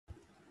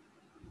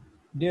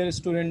Dear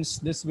students,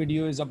 this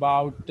video is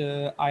about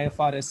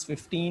IFRS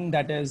 15,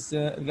 that is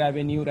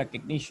revenue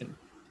recognition.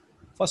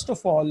 First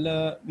of all,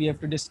 we have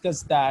to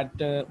discuss that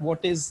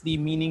what is the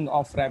meaning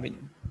of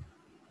revenue.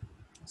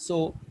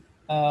 So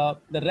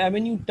the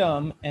revenue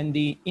term and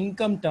the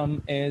income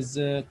term is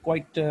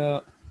quite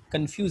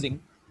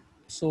confusing.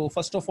 So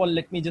first of all,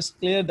 let me just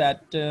clear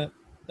that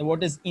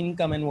what is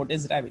income and what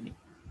is revenue.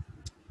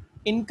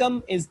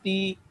 Income is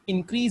the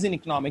increase in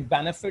economic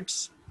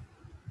benefits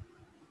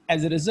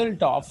as a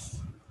result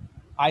of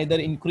either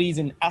increase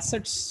in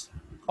assets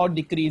or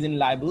decrease in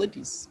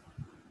liabilities.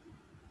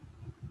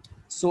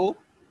 So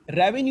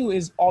revenue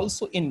is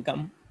also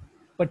income,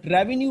 but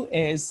revenue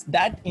is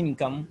that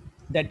income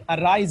that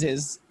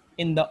arises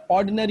in the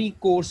ordinary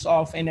course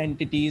of an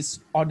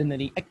entity's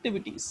ordinary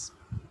activities.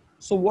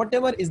 So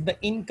whatever is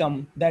the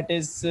income that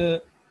is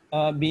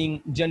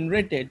being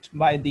generated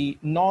by the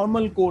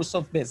normal course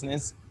of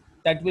business,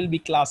 that will be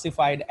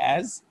classified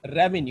as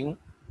revenue,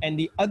 and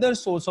the other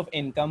source of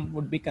income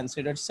would be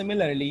considered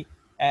similarly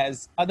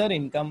as other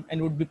income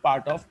and would be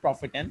part of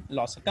profit and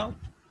loss account.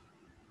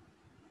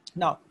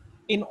 Now,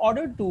 in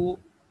order to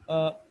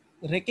uh,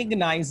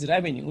 recognize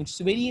revenue, it's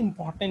very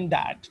important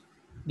that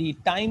the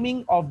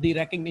timing of the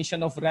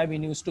recognition of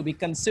revenues to be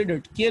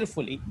considered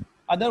carefully.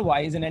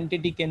 Otherwise, an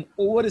entity can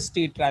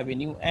overstate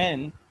revenue,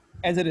 and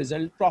as a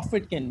result,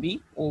 profit can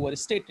be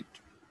overstated.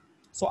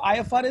 So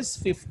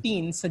IFRS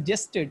 15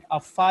 suggested a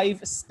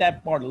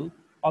 5-step model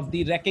of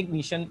the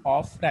recognition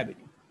of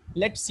revenue.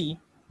 Let's see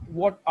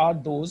what are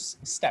those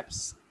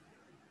steps.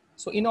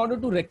 So in order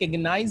to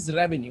recognize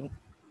revenue,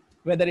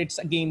 whether it's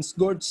against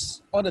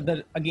goods or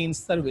other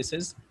against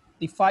services,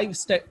 the 5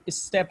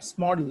 steps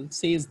model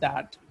says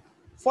that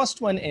first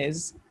one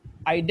is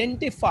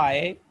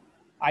identify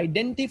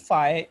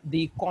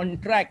the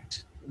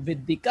contract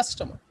with the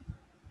customer.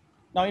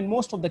 Now, in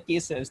most of the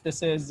cases,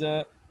 this is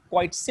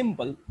quite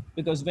simple,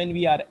 because when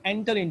we are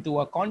enter into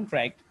a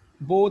contract,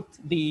 both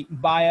the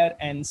buyer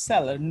and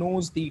seller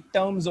knows the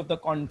terms of the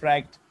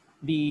contract,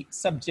 the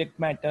subject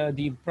matter,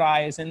 the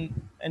price, and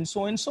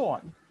so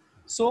on.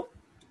 So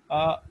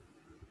uh,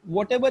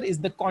 whatever is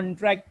the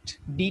contract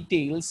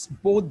details,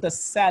 both the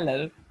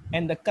seller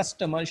and the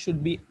customer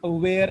should be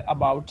aware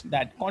about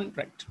that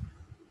contract.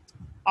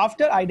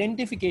 After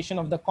identification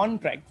of the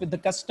contract with the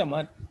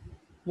customer,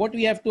 what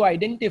we have to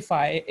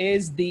identify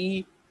is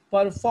the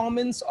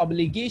performance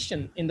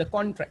obligation in the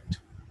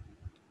contract.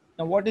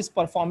 Now, what is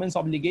performance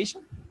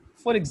obligation?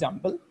 For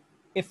example,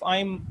 if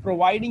I'm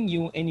providing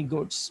you any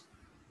goods,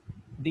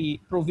 the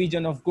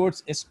provision of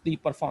goods is the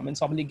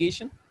performance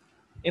obligation.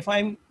 If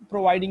I'm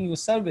providing you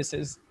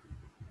services,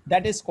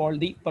 that is called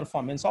the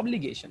performance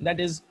obligation. That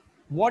is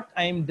what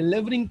I am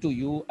delivering to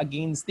you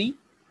against the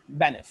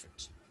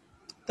benefit.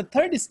 The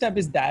third step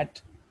is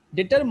that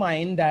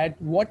determine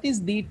that what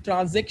is the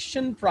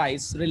transaction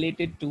price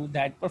related to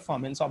that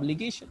performance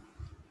obligation.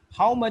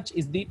 How much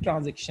is the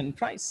transaction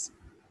price?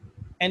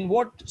 And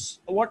what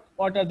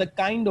are the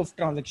kind of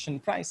transaction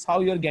price? How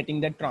you're getting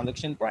that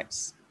transaction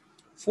price?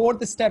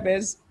 Fourth step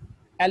is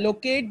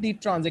allocate the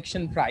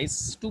transaction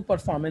price to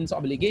performance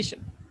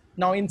obligation.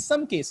 Now, in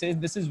some cases,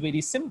 this is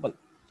very simple,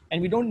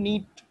 and we don't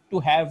need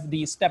to have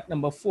the step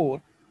number 4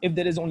 if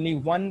there is only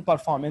one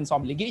performance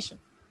obligation.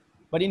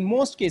 But in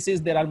most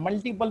cases, there are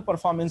multiple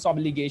performance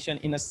obligation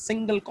in a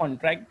single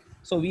contract.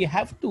 So we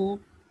have to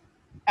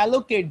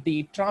allocate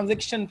the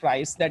transaction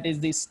price, that is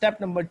the step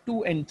number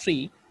 2 and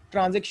 3,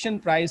 transaction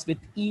price with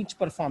each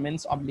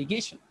performance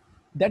obligation.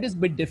 That is a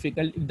bit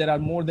difficult. If there are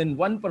more than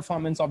one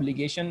performance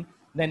obligation,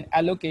 then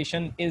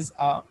allocation is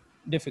a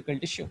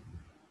difficult issue.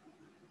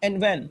 And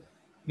when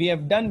we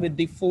have done with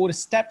the 4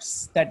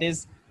 steps, that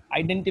is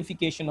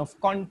identification of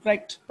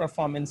contract,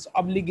 performance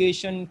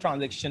obligation,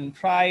 transaction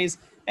price,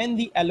 and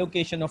the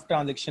allocation of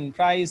transaction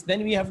price,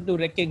 then we have to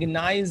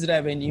recognize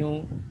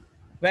revenue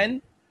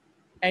when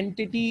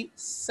entity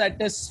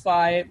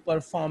satisfy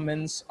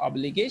performance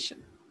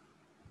obligation.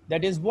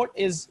 That is, what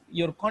is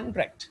your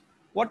contract?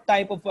 What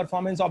type of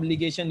performance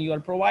obligation you are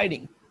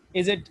providing?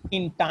 Is it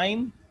in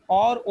time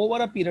or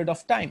over a period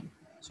of time?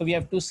 So we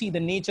have to see the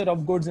nature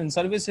of goods and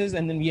services,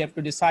 and then we have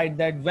to decide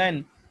that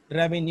when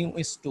revenue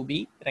is to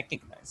be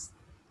recognized.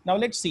 Now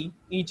let's see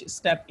each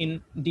step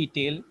in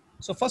detail.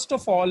 So first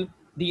of all,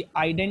 the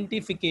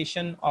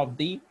identification of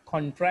the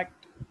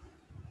contract.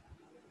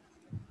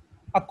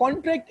 A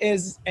contract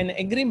is an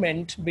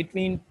agreement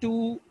between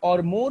two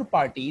or more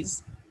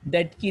parties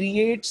that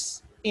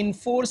creates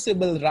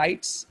enforceable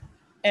rights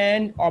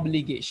and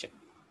obligation.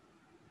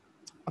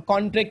 A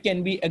contract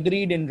can be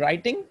agreed in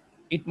writing,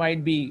 it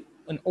might be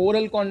an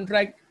oral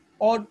contract,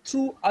 or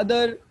through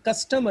other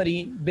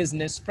customary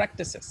business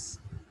practices.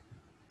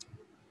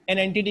 An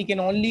entity can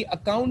only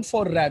account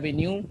for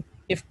revenue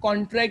if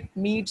contract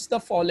meets the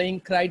following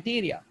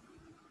criteria.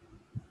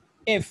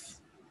 If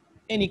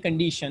any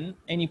condition,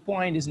 any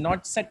point is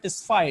not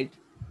satisfied,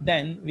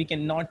 then we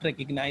cannot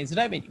recognize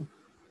revenue.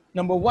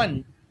 Number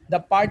 1, the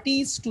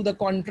parties to the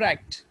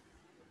contract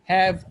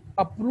have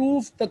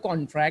approved the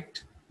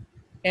contract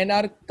and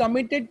are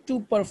committed to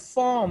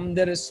perform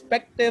their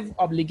respective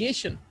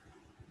obligation.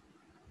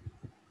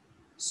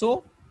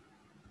 So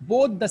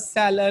both the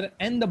seller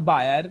and the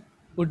buyer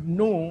would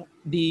know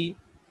the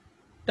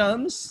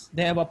terms,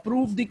 they have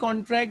approved the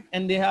contract,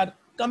 and they are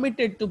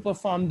committed to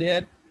perform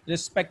their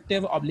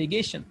respective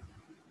obligation.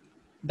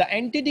 The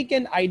entity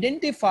can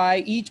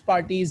identify each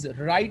party's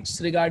rights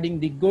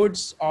regarding the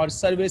goods or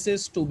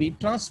services to be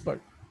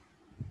transferred.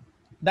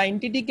 The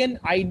entity can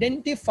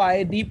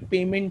identify the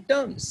payment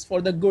terms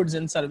for the goods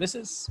and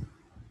services.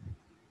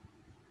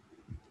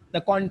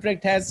 The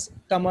contract has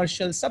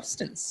commercial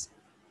substance,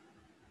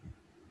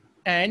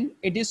 and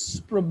it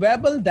is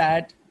probable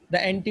that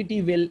the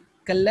entity will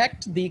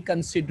collect the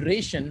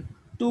consideration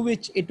to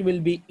which it will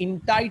be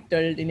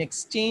entitled in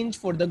exchange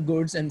for the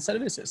goods and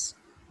services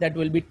that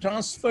will be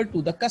transferred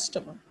to the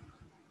customer.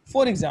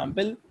 For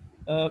example,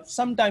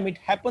 sometime it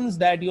happens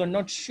that you are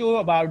not sure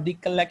about the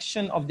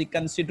collection of the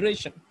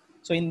consideration.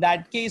 So in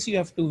that case, you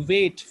have to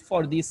wait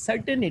for the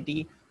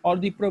certainty or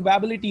the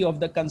probability of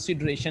the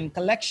consideration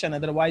collection.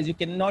 Otherwise, you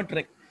cannot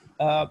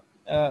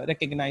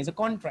recognize a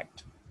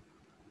contract.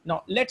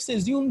 Now, let's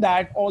assume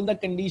that all the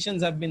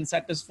conditions have been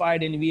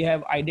satisfied and we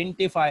have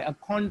identified a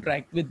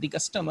contract with the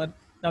customer.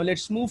 Now,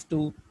 let's move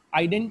to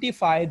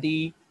identify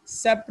the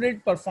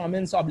separate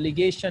performance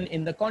obligation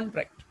in the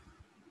contract.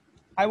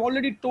 I've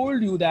already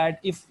told you that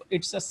if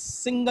it's a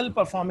single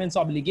performance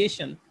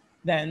obligation,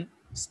 then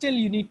still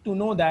you need to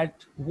know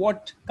that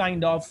what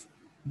kind of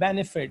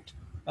benefit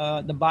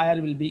the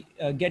buyer will be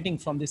getting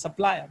from the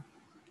supplier.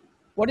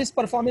 What is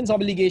performance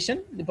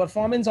obligation? The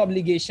performance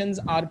obligations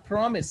are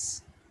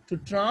promise to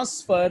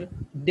transfer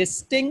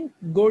distinct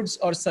goods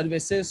or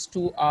services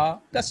to a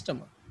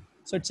customer.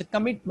 So it's a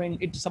commitment,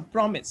 it's a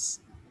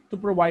promise to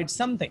provide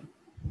something.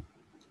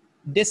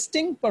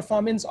 Distinct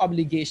performance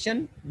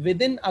obligation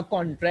within a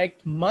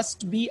contract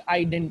must be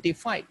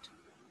identified.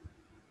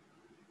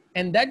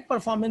 And that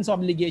performance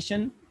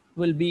obligation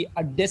will be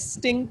a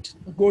distinct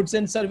goods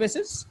and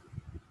services.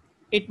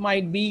 It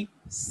might be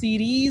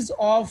series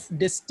of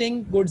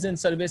distinct goods and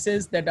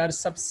services that are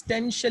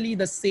substantially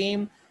the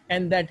same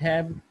and that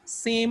have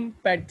same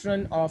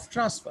pattern of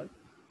transfer.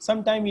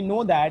 Sometimes we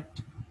know that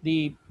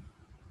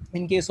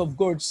in case of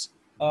goods,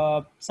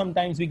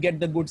 sometimes we get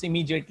the goods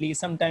immediately,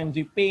 sometimes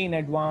we pay in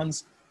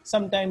advance,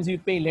 sometimes we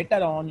pay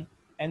later on,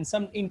 and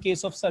in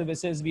case of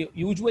services, we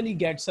usually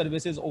get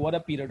services over a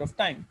period of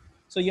time.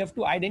 So you have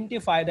to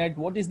identify that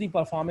what is the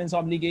performance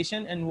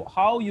obligation and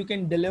how you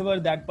can deliver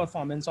that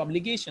performance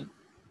obligation.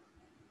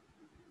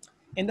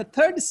 In the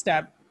third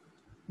step,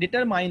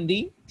 determine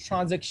the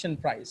transaction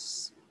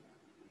price.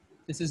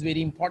 This is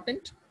very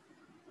important.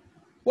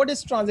 What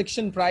is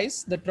transaction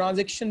price? The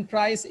transaction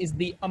price is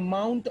the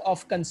amount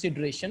of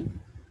consideration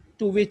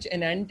to which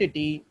an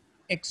entity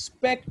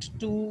expects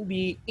to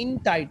be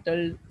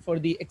entitled for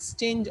the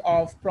exchange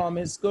of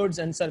promised goods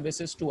and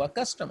services to a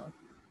customer.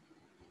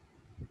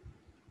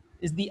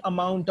 Is the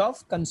amount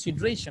of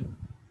consideration.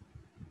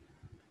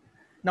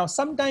 Now,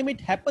 sometimes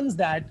it happens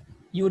that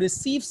you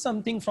receive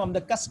something from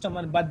the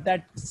customer, but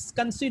that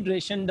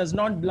consideration does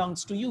not belong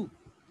to you.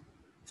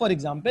 For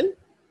example,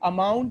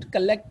 amount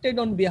collected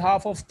on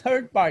behalf of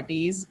third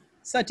parties,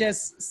 such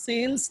as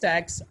sales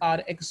tax,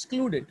 are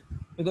excluded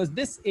because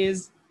this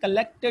is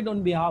collected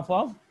on behalf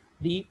of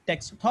the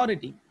tax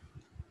authority.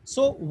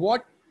 So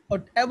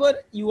whatever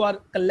you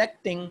are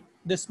collecting,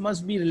 this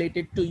must be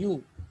related to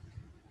you.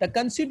 The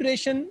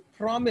consideration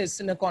promised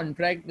in a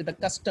contract with a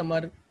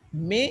customer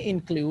may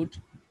include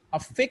a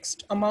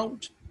fixed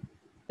amount.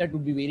 That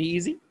would be very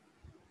easy.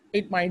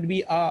 It might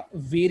be a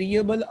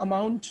variable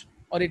amount,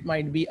 or it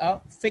might be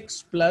a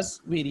fixed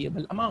plus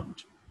variable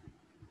amount.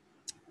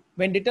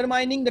 When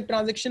determining the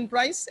transaction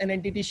price, an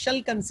entity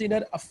shall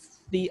consider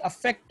the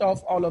effect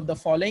of all of the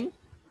following: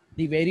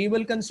 the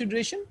variable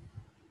consideration,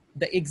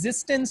 the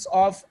existence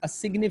of a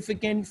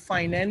significant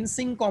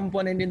financing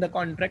component in the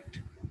contract,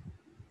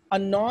 a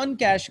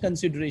non-cash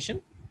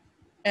consideration,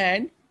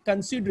 and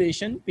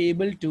consideration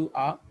payable to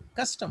a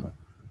customer.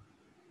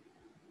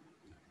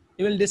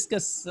 We will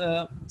discuss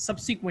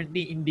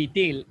subsequently in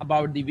detail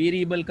about the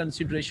variable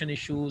consideration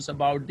issues,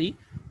 about the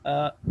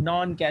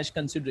non-cash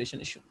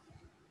consideration issue.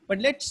 But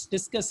let's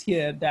discuss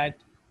here that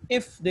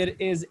if there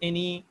is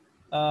any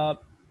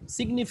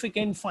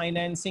significant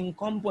financing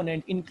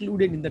component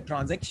included in the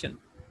transaction,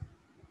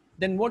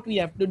 then what we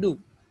have to do.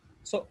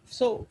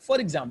 So for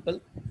example,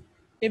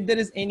 if there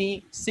is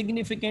any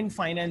significant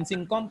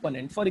financing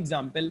component, for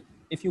example,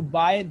 if you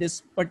buy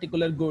this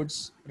particular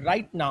goods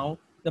right now,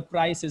 the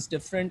price is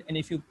different, and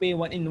if you pay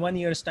in 1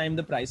 year's time,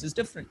 the price is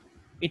different.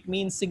 It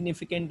means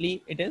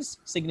significantly, it is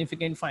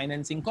significant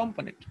financing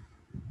component.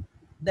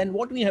 Then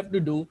what we have to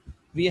do,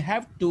 we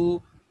have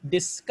to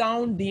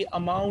discount the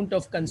amount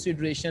of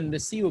consideration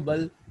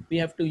receivable. We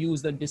have to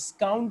use the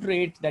discount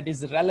rate that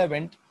is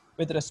relevant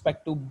with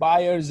respect to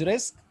buyer's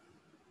risk,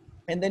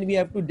 and then we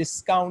have to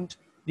discount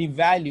the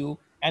value,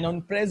 and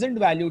on present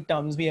value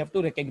terms, we have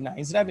to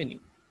recognize revenue.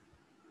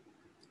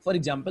 For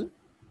example,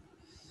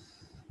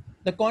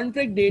 the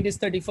contract date is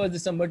 31st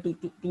December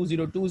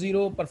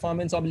 2020.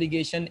 Performance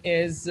obligation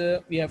is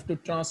we have to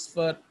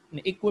transfer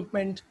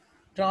equipment.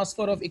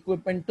 Transfer of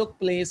equipment took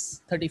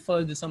place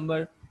 31st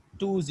December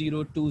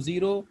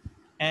 2020,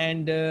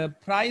 and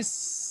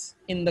price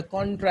in the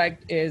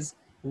contract is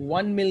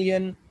 1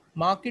 million.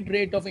 Market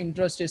rate of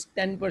interest is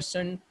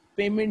 10%.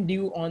 Payment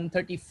due on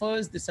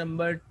 31st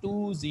December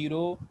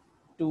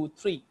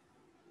 2023.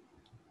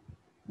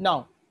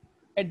 Now,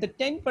 at the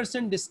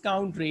 10%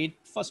 discount rate,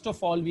 first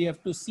of all, we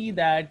have to see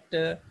that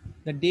the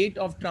date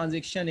of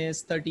transaction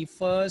is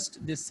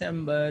 31st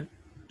December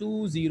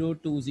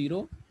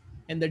 2020,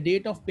 and the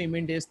date of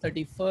payment is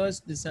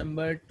 31st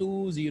December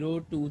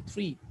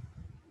 2023.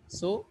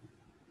 So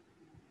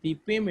the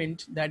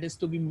payment that is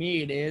to be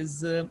made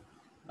is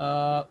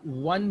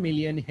 1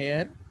 million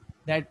here.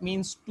 That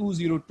means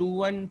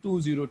 2021,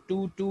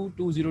 2022,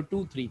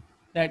 2023.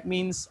 That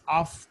means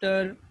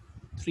after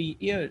 3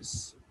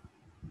 years.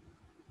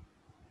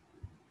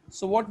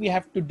 So what we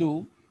have to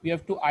do, we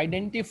have to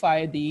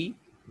identify the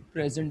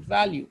present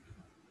value.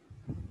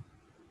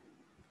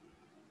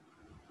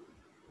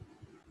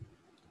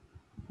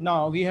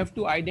 Now we have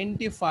to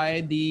identify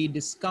the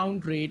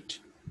discount rate,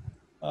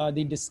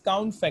 the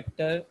discount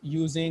factor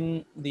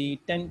using the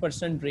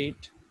 10%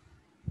 rate.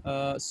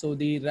 So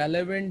the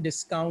relevant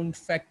discount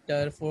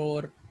factor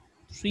for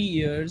 3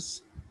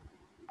 years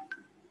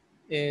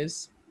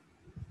is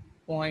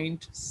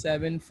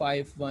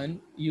 0.751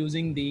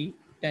 using the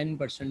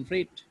 10%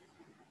 rate.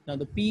 Now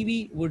the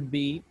PV would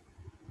be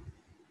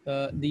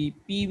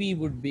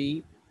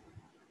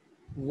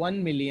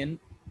 1 million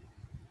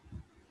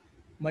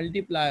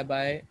multiplied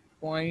by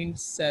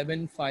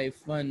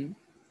 0.751,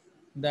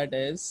 that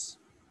is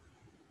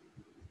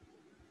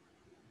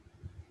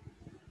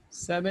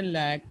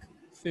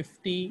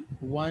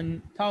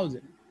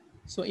 7,51,000.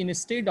 So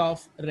instead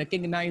of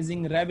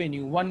recognizing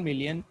revenue 1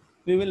 million,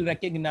 we will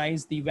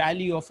recognize the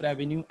value of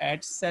revenue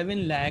at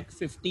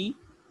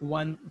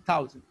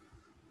 7,51,000.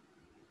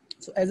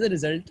 So as a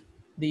result,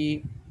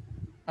 the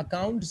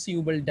account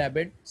receivable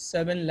debit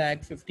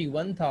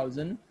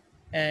 7,51,000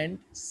 and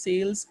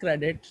sales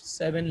credit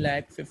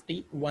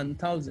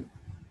 7,51,000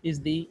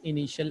 is the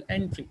initial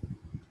entry.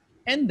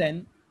 And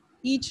then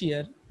each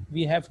year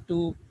we have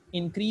to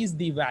increase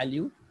the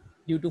value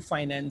due to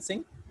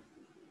financing,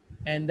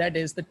 and that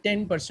is the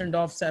 10%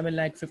 of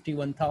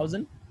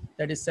 7,51,000,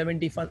 that is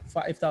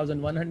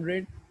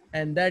 75,100,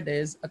 and that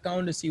is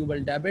account receivable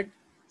debit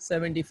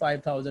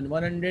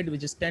 75,100,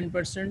 which is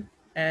 10%,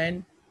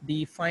 and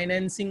the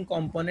financing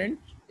component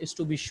is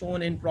to be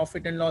shown in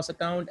profit and loss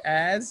account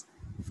as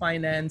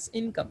finance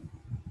income,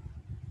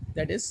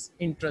 that is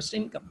interest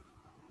income.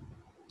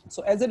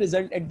 So as a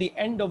result, at the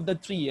end of the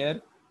 3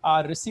 year,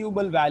 our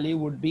receivable value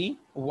would be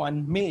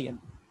 1 million.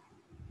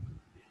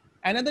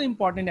 Another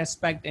important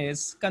aspect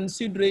is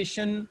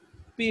consideration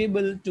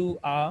payable to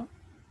our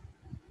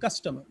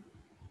customer.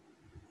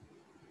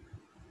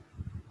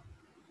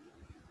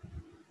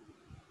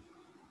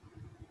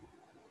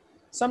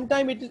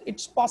 Sometimes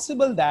it's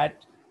possible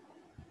that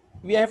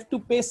we have to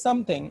pay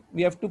something,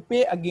 we have to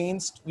pay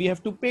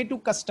to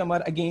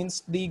customer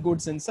against the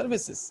goods and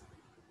services.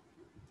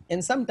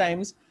 And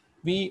sometimes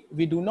we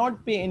do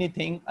not pay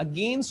anything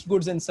against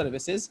goods and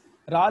services,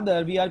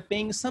 rather we are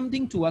paying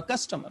something to a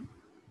customer.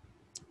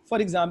 For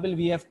example,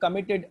 we have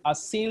committed a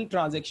sale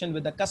transaction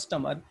with a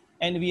customer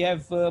and we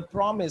have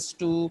promised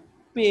to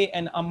pay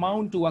an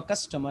amount to a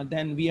customer.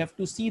 Then we have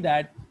to see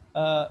that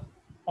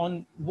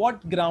on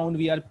what ground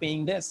we are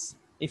paying this.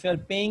 If you are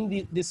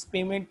paying this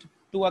payment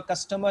to a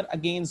customer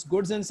against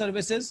goods and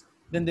services,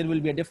 then there will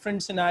be a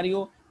different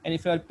scenario. And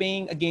if you are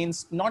paying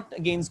not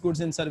against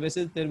goods and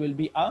services, there will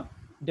be a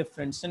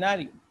different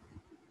scenario.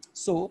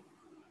 So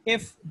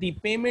if the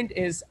payment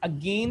is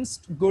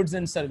against goods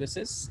and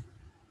services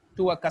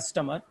to a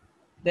customer,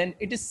 then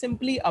it is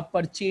simply a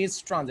purchase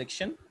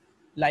transaction,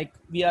 like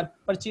we are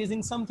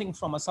purchasing something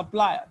from a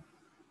supplier.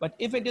 But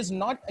if it is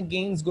not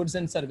against goods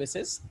and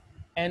services,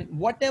 and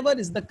whatever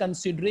is the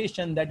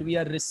consideration that we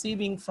are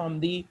receiving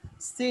from the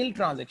sale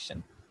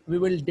transaction, we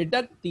will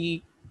deduct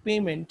the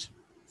payment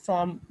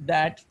from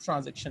that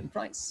transaction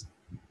price.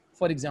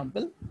 For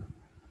example,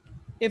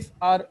 if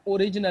our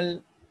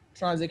original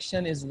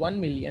transaction is 1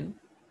 million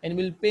and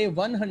we'll pay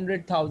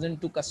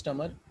 100,000 to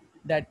customer,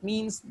 that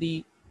means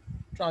the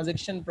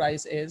transaction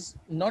price is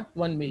not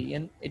 1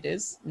 million, it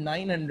is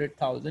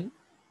 900,000,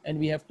 and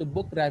we have to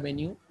book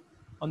revenue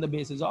on the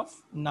basis of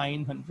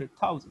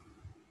 900,000.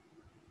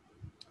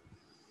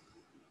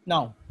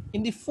 Now,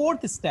 in the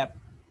fourth step,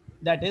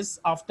 that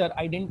is after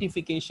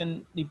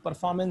identification, the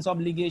performance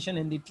obligation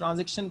and the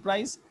transaction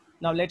price.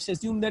 Now let's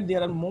assume that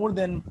there are more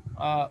than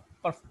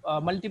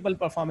multiple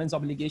performance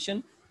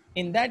obligation.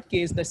 In that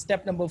case, the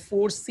step number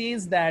 4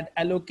 says that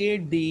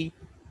allocate the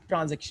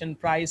transaction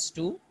price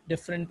to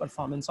different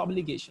performance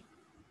obligation.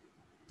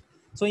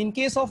 So in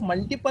case of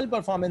multiple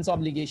performance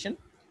obligation,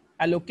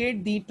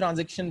 allocate the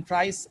transaction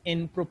price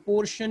in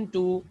proportion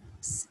to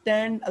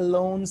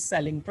standalone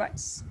selling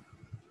price.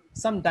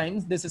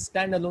 Sometimes this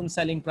standalone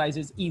selling price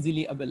is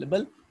easily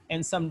available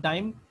and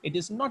sometimes it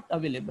is not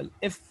available.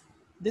 If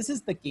this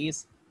is the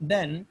case,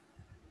 then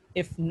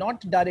if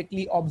not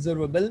directly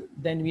observable,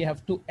 then we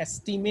have to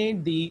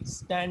estimate the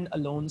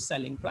standalone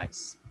selling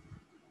price.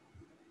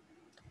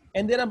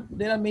 And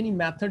there are many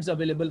methods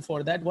available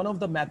for that. One of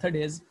the method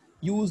is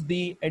use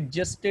the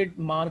adjusted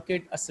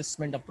market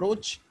assessment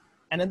approach.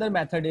 Another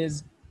method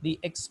is the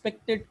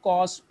expected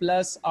cost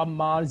plus a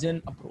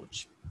margin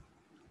approach.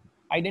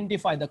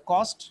 Identify the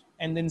cost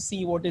and then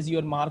see what is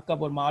your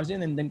markup or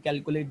margin, and then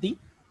calculate the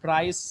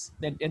price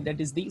that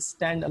is the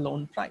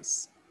standalone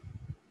price.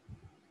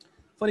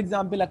 For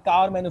example, a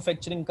car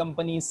manufacturing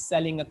company is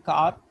selling a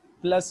car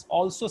plus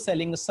also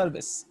selling a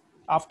service,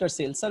 after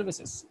sale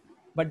services.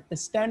 But the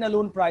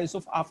standalone price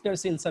of after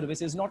sale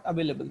service is not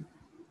available.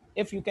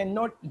 If you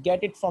cannot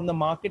get it from the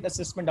market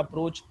assessment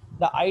approach,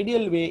 the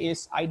ideal way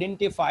is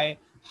identify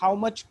how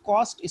much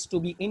cost is to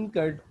be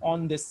incurred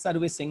on this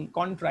servicing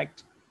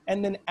contract,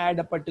 and then add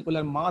a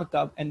particular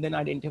markup and then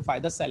identify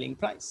the selling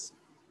price.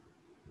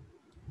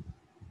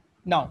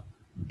 Now,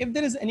 if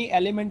there is any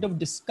element of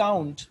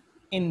discount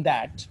in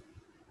that,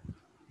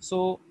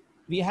 so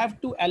we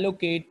have to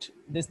allocate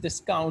this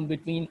discount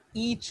between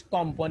each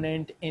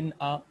component in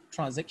a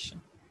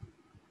transaction.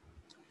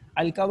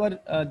 I'll cover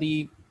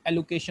the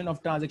allocation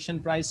of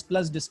transaction price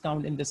plus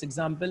discount in this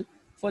example.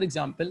 For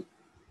example,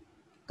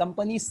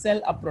 companies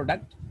sell a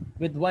product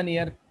with 1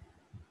 year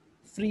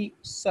free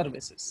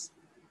services.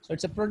 So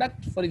it's a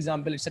product, for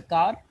example, it's a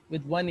car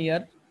with 1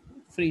 year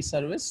free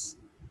service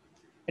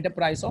at a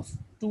price of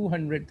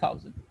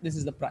 200,000. This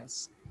is the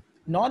price.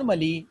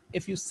 Normally,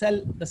 if you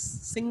sell the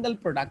single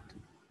product,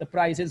 the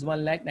price is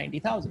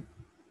 1,90,000.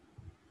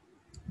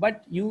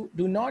 But you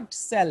do not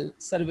sell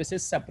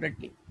services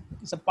separately.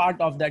 It's a part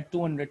of that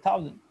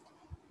 200,000.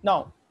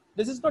 Now,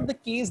 this is not the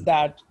case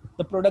that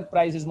the product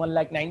price is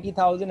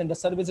 1,90,000 and the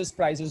services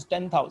price is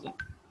 10,000,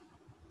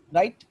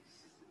 right?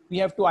 We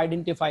have to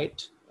identify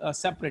it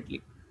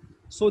separately.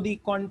 So the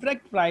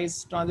contract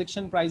price,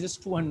 transaction price is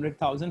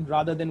 200,000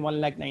 rather than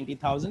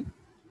 1,90,000.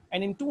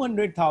 And in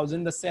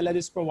 200,000, the seller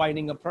is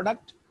providing a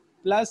product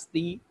plus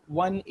the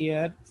 1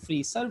 year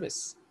free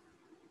service.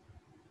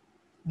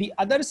 The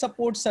other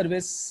support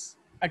service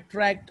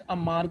attract a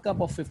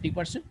markup of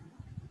 50%,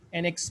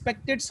 and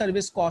expected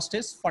service cost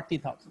is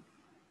 40,000.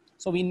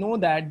 So we know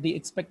that the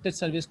expected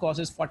service cost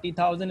is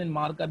 40,000 and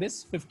markup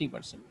is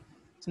 50%.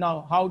 So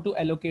now how to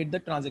allocate the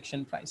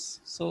transaction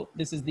price? So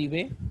this is the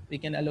way we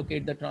can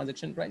allocate the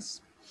transaction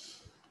price.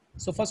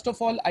 So first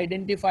of all,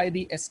 identify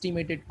the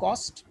estimated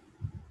cost,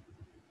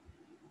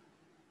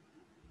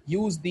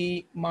 use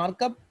the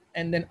markup,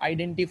 and then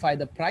identify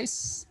the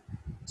price.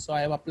 So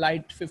I have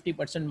applied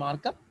 50%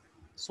 markup.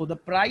 So the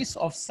price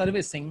of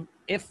servicing,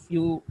 if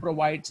you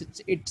provide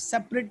it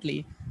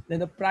separately, then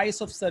the price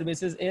of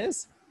services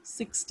is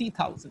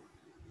 60,000.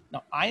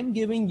 Now I'm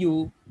giving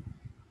you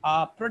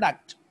a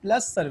product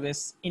plus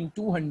service in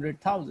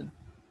 200,000,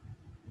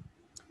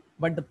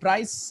 but the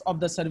price of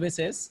the service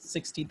is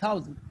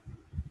 60,000.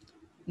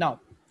 Now,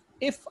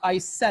 if I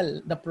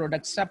sell the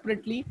product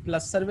separately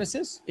plus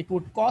services, it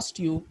would cost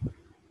you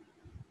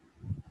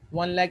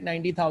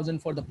 1,90,000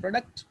 for the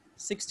product,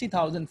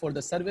 60,000 for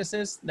the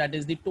services. That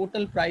is the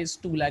total price,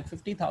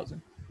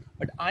 2,50,000.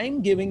 But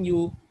I'm giving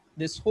you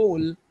this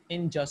whole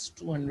in just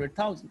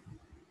 200,000.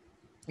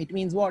 It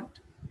means what?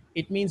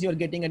 It means you're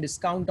getting a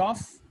discount of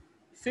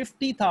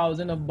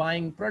 50,000 of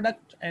buying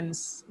product and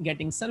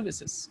getting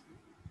services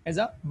as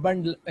a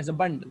bundle.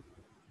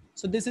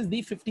 So this is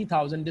the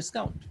 50,000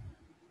 discount.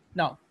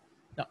 Now,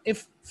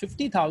 if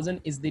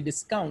 50,000 is the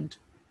discount,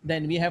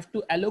 then we have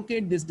to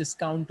allocate this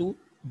discount to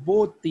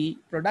both the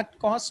product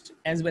cost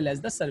as well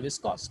as the service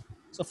cost.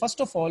 So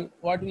first of all,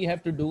 what we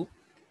have to do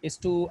is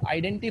to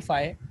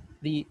identify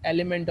the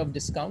element of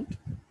discount,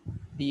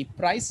 the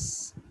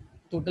price,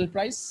 total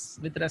price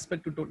with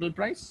respect to total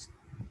price.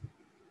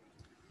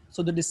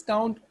 So the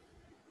discount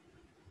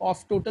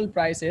of total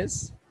price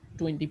is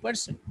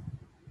 20%.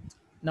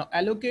 Now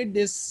allocate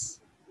this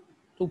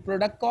to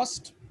product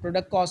cost.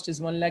 Product cost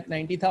is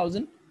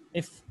 1,90,000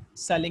 if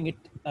selling it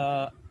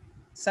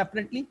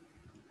separately.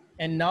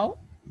 And now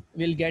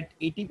we'll get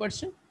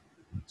 80%.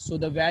 So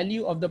the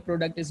value of the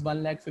product is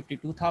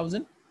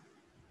 1,52,000.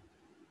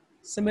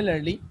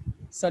 Similarly,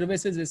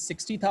 services is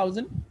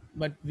 60,000,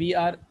 but we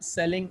are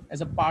selling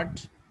as a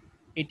part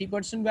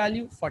 80%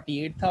 value,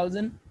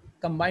 48,000.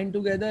 Combined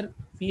together,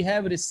 we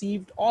have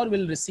received or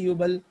will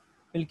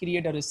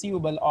create a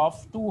receivable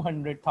of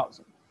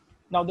 200,000.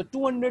 Now the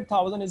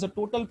 200,000 is the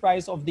total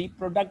price of the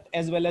product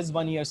as well as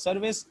 1 year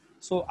service.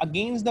 So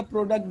against the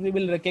product, we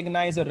will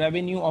recognize a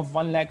revenue of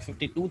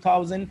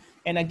 1,52,000,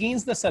 and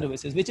against the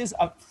services, which is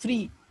a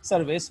free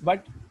service,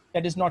 but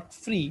that is not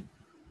free.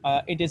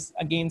 It is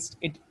against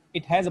it.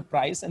 It has a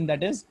price, and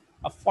that is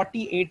a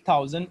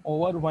 48,000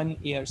 over 1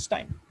 year's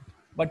time.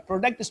 But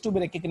product is to be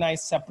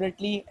recognized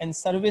separately and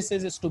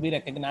services is to be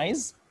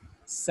recognized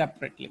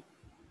separately.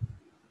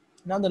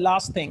 Now the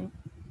last thing,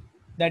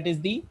 that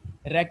is the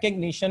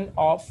recognition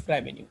of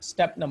revenue.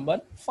 Step number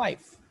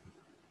 5.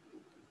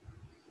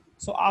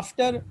 So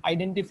after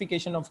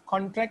identification of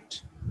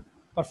contract,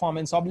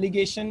 performance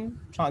obligation,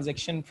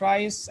 transaction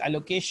price,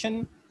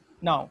 allocation,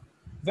 now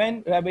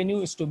when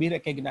revenue is to be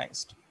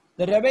recognized.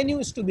 The revenue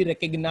is to be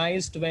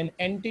recognized when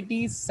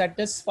entity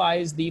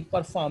satisfies the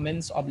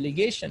performance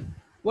obligation.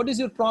 What is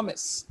your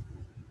promise?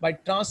 By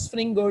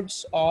transferring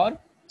goods or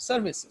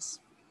services.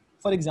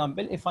 For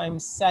example, if I'm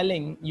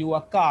selling you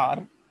a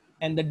car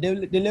and the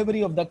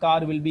delivery of the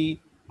car will be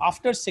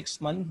after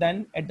 6 months,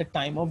 then at the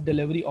time of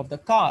delivery of the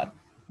car,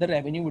 the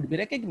revenue would be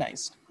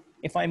recognized.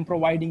 If I'm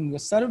providing you a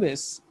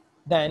service,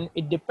 then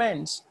it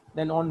depends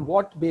then on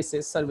what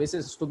basis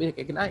services is to be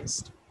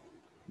recognized.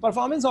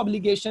 Performance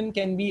obligation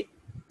can be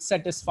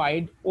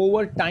satisfied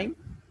over time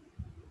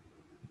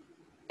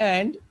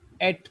and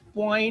at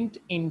point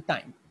in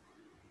time.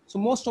 So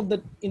most of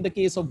the, in the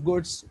case of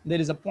goods, there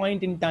is a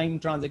point in time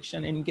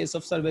transaction. In case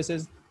of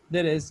services,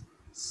 there is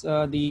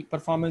the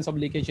performance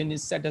obligation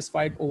is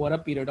satisfied over a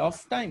period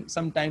of time,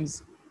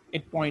 sometimes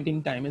at point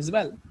in time as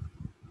well.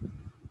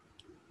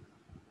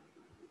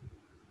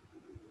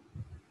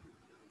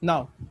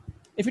 Now,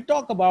 if we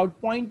talk about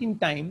point in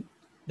time,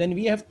 then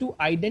we have to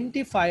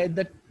identify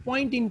the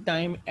point in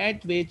time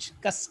at which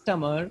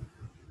customer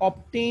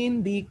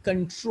obtain the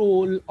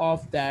control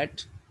of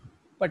that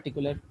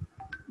particular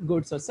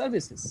goods or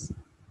services.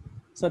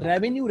 So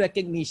revenue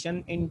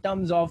recognition in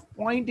terms of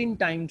point in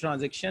time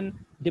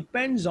transaction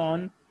depends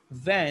on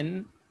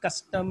when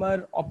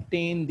customer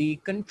obtain the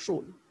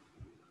control.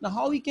 Now,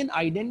 how we can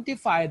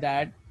identify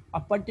that a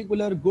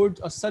particular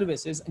goods or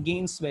services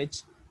against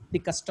which the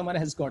customer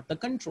has got the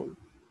control?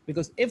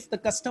 Because if the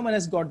customer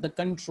has got the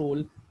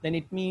control, then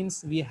it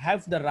means we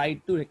have the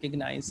right to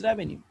recognize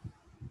revenue.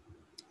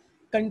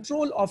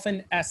 Control of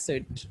an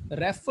asset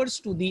refers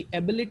to the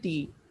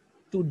ability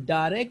to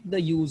direct the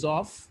use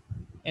of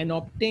and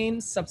obtain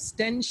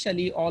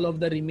substantially all of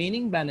the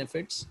remaining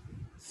benefits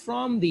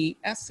from the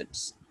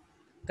assets.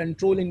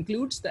 Control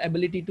includes the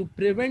ability to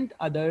prevent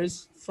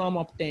others from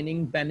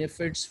obtaining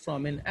benefits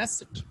from an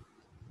asset.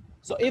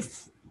 So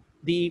if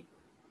the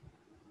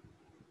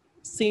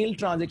sale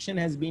transaction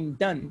has been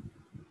done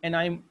and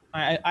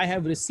I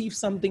have received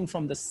something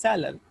from the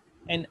seller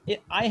and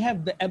I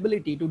have the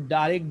ability to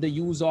direct the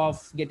use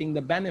of getting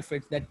the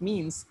benefits, that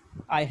means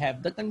I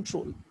have the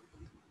control.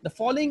 The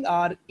following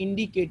are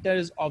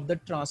indicators of the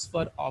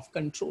transfer of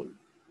control.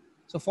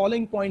 So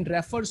following point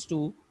refers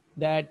to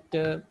that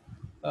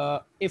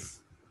if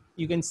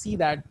you can see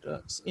that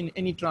in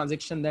any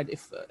transaction that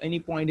if any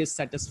point is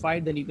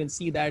satisfied, then you can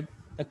see that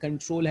the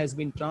control has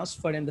been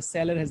transferred and the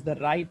seller has the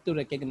right to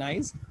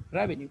recognize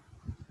revenue.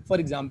 For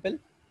example,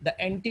 the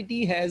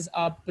entity has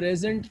a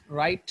present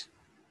right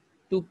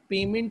to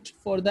payment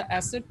for the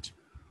asset.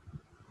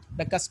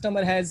 The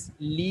customer has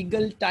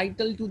legal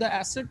title to the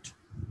asset.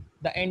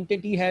 The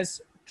entity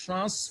has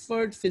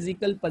transferred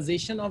physical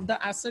possession of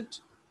the asset.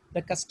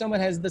 The customer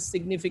has the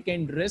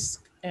significant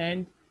risk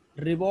and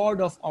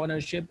reward of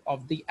ownership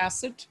of the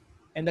asset.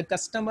 And the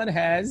customer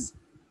has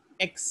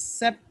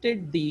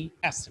accepted the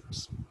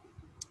assets.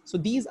 So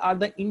these are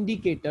the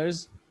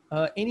indicators.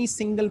 Any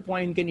single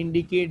point can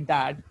indicate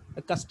that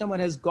the customer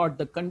has got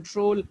the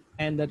control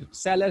and the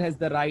seller has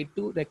the right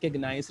to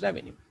recognize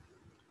revenue.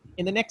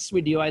 In the next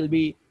video, I'll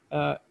be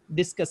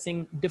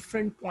discussing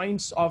different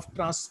points of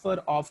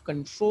transfer of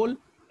control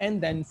and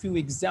then few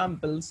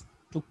examples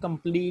to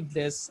complete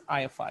this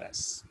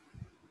IFRS.